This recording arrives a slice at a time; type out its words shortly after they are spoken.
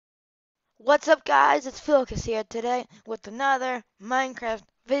What's up guys, it's Philcus here today with another Minecraft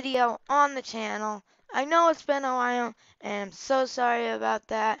video on the channel. I know it's been a while and I'm so sorry about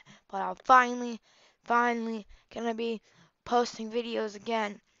that, but I'm finally gonna be posting videos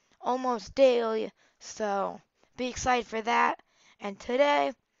again almost daily, so be excited for that. And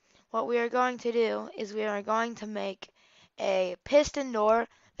today, what we are going to do is we are going to make a piston door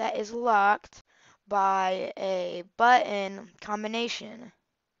that is locked by a button combination.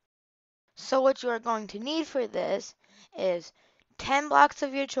 So what you are going to need for this is 10 blocks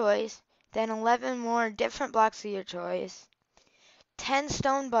of your choice, then 11 more different blocks of your choice, 10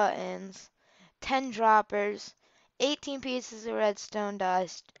 stone buttons, 10 droppers, 18 pieces of redstone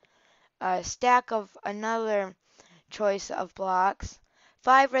dust, a stack of another choice of blocks,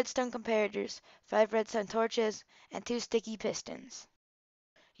 5 redstone comparators, 5 redstone torches, and 2 sticky pistons.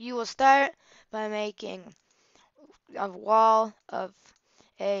 You will start by making a wall of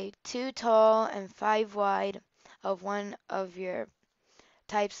a 2 tall and 5 wide of one of your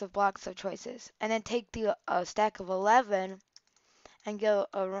types of blocks of choices. And then take the stack of 11 and go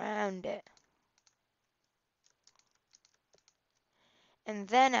around it. And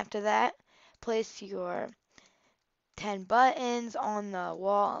then after that, place your 10 buttons on the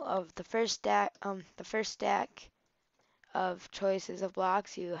wall of the first stack of choices of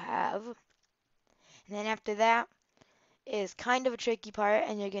blocks you have. And then after that is kind of a tricky part,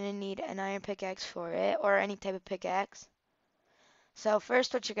 and you're going to need an iron pickaxe for it, or any type of pickaxe. So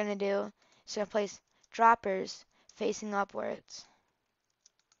first what you're going to do is you're going to place droppers facing upwards.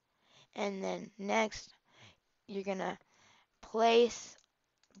 And then next you're going to place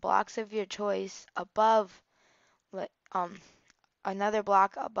blocks of your choice above um another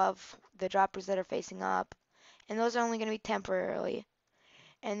block above the droppers that are facing up. And those are only going to be temporarily.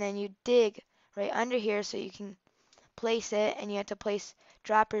 And then you dig right under here so you can place it, and you have to place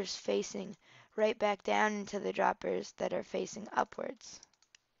droppers facing right back down into the droppers that are facing upwards.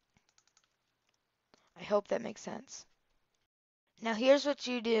 I hope that makes sense. Now here's what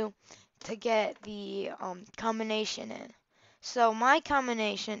you do to get the combination in. So my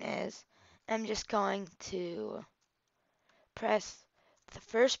combination is, I'm just going to press the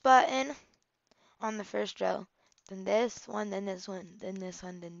first button on the first row, then this one, then this one, then this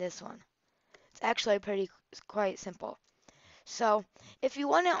one, then this one. It's actually quite simple. So if you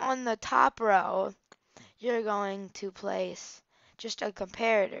want it on the top row, you're going to place just a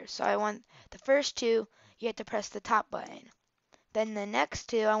comparator. So I want the first two, you have to press the top button. Then the next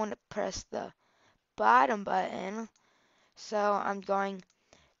two, I want to press the bottom button. So I'm going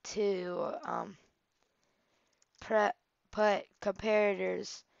to put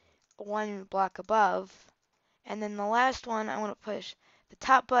comparators one block above. And then the last one, I want to push the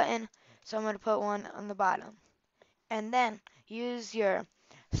top button. So I'm going to put one on the bottom. And then use your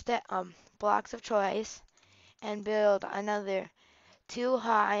blocks of choice and build another 2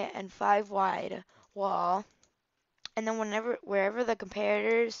 high and 5 wide wall. And then wherever the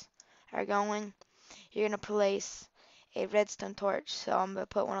comparators are going, you're going to place a redstone torch. So I'm going to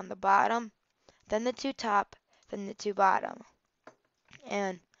put one on the bottom, then the 2 top, then the 2 bottom.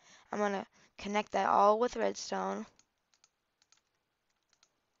 And I'm going to connect that all with redstone.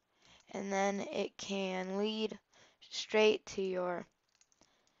 And then it can lead straight to your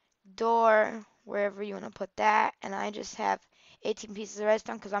door, wherever you want to put that. And I just have 18 pieces of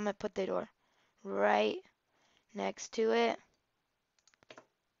redstone because I'm going to put the door right next to it.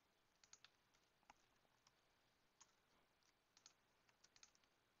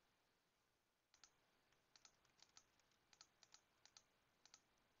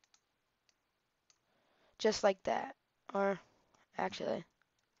 Just like that. Or actually,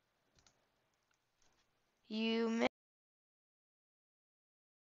 you may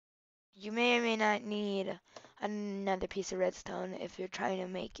or may not need another piece of redstone if you're trying to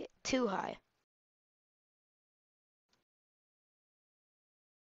make it too high.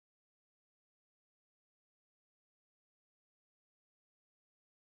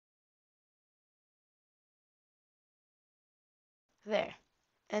 There.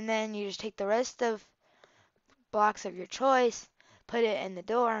 And then you just take the rest of blocks of your choice, put it in the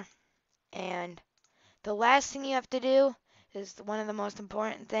door, and the last thing you have to do is one of the most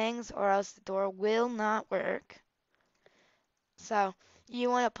important things, or else the door will not work. So you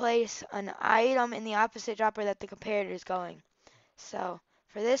want to place an item in the opposite dropper that the comparator is going. So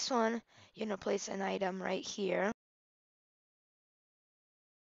for this one, you're going to place an item right here.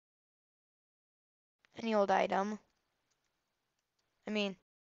 Any old item. I mean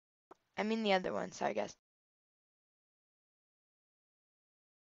the other one, sorry guys.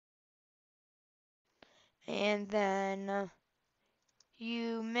 And then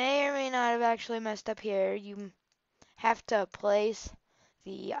you may or may not have actually messed up here. You have to place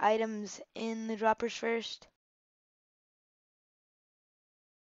the items in the droppers first.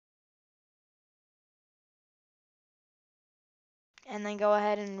 And then go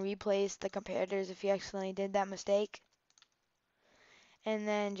ahead and replace the comparators if you accidentally did that mistake. And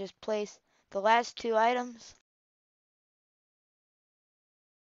then just place the last two items.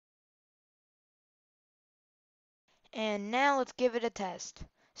 And now let's give it a test.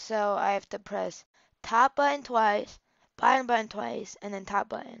 So I have to press top button twice, bottom button twice, and then top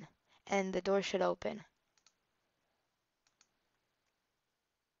button. And the door should open.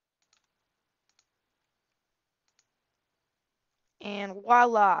 And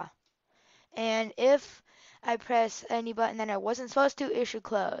voila. And if I press any button that I wasn't supposed to, it should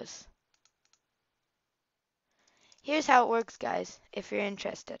close. Here's how it works, guys, if you're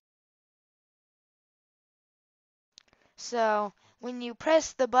interested. So when you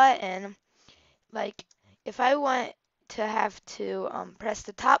press the button, like if I want to have to press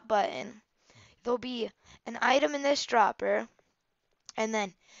the top button, there'll be an item in this dropper, and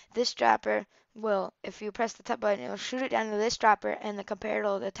then this dropper will, if you press the top button, it'll shoot it down to this dropper, and the comparator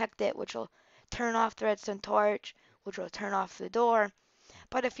will detect it, which will turn off the redstone torch, which will turn off the door.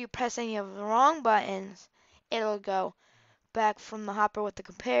 But if you press any of the wrong buttons, it'll go back from the hopper with the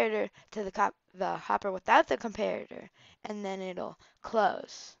comparator to the hopper without the comparator, and then it'll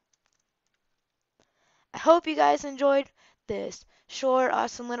close. I hope you guys enjoyed this short,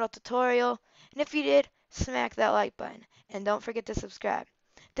 awesome little tutorial, and if you did, smack that like button, and don't forget to subscribe.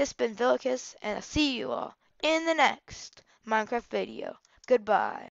 This has been Villicus, and I'll see you all in the next Minecraft video. Goodbye.